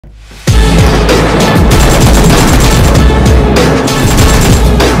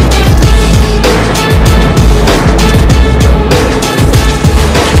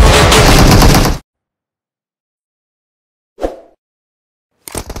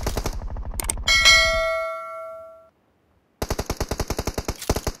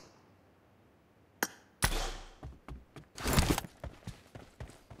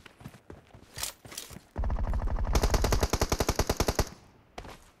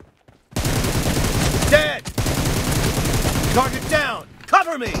Target down!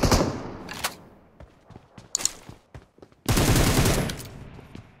 Cover me!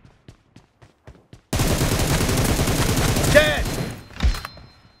 Dead!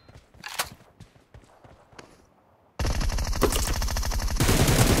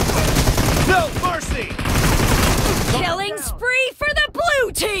 No mercy! Killing spree for the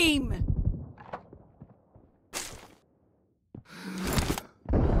blue team!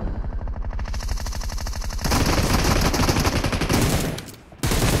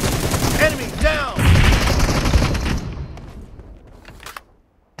 Enemy down!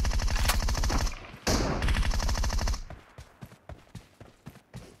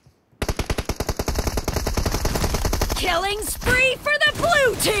 Killing spree for the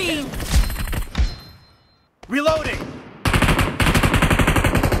blue team! Reloading!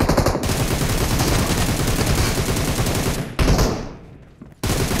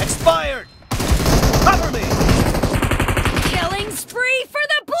 Expired! Cover me! Killing spree for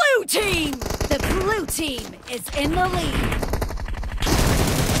the blue team! The blue team is in the lead.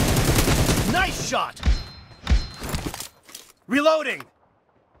 Nice shot! Reloading!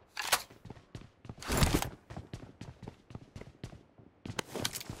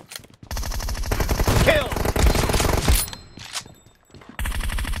 Kill!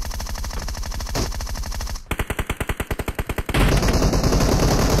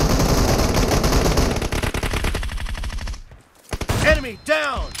 Enemy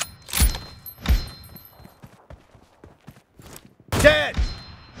down! Dead!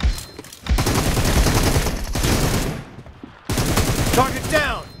 Target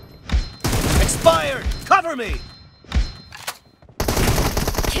down! Expired! Cover me!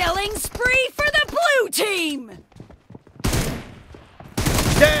 Killing spree for the blue team!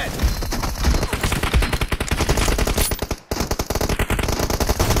 Dead!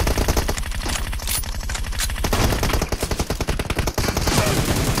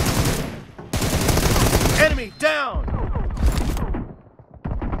 Enemy down!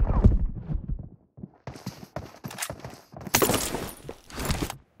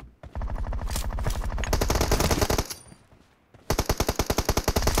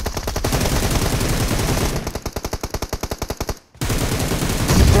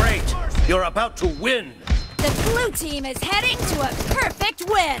 Great! You're about to win! The blue team is heading to a perfect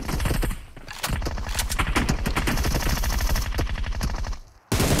win!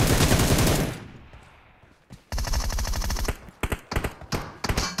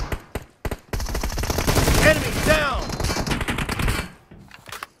 Enemy down!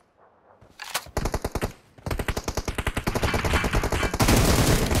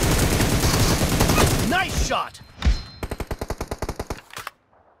 Nice shot!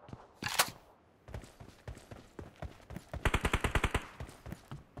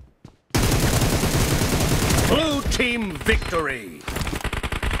 Blue team victory!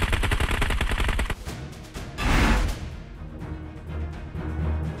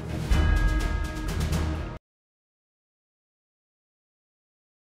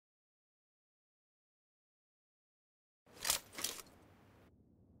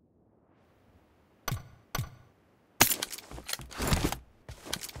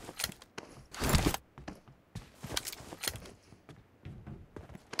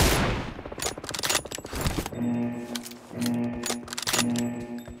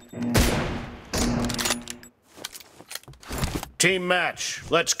 Team match,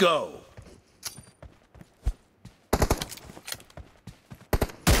 let's go.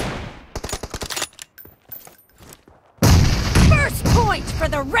 First point for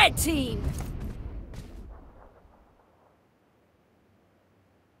the red team!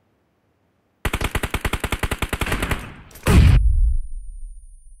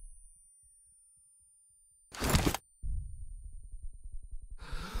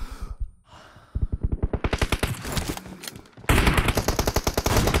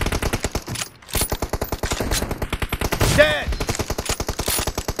 Dead!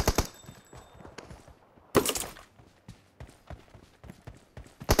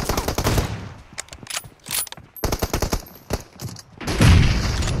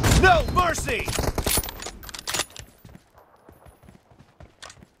 No mercy!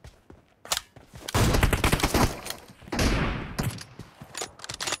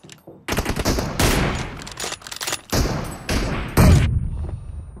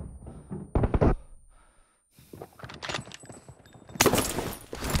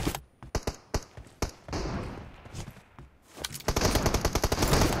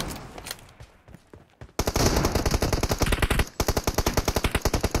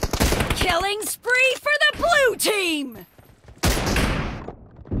 Killing spree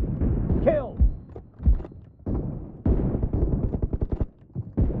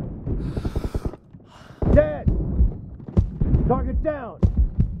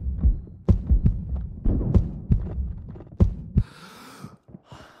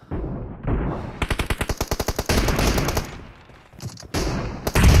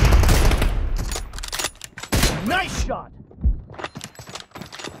shot.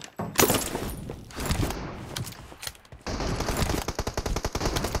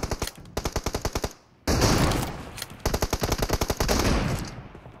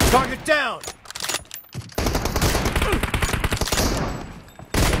 Target down.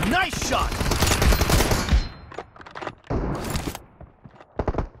 Nice shot.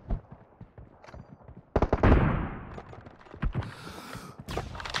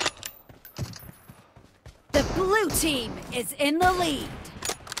 The blue team is in the lead.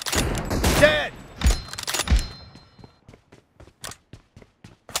 Dead.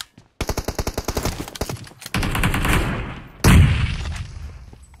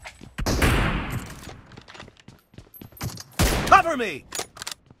 Cover me.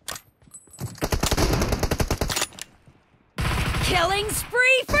 Killing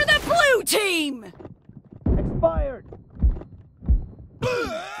spree for the blue team! Expired.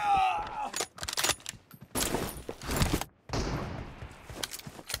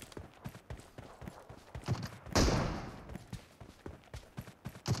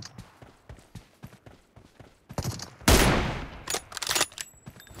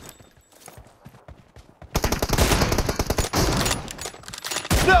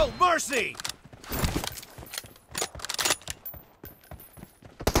 No mercy!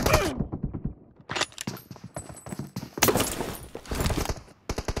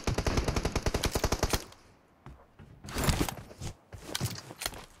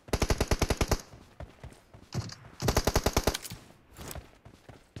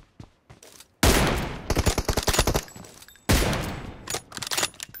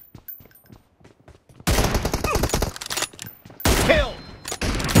 Kill!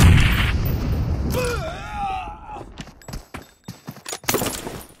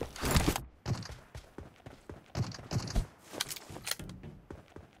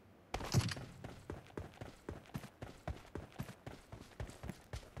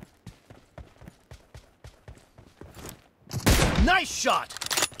 Nice shot!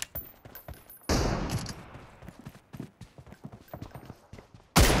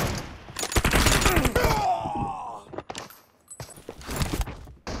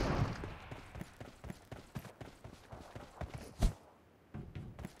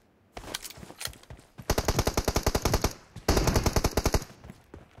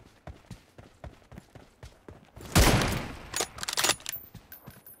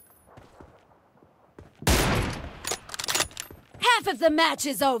 Half of the match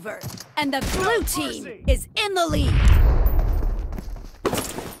is over, and the blue team is in the lead.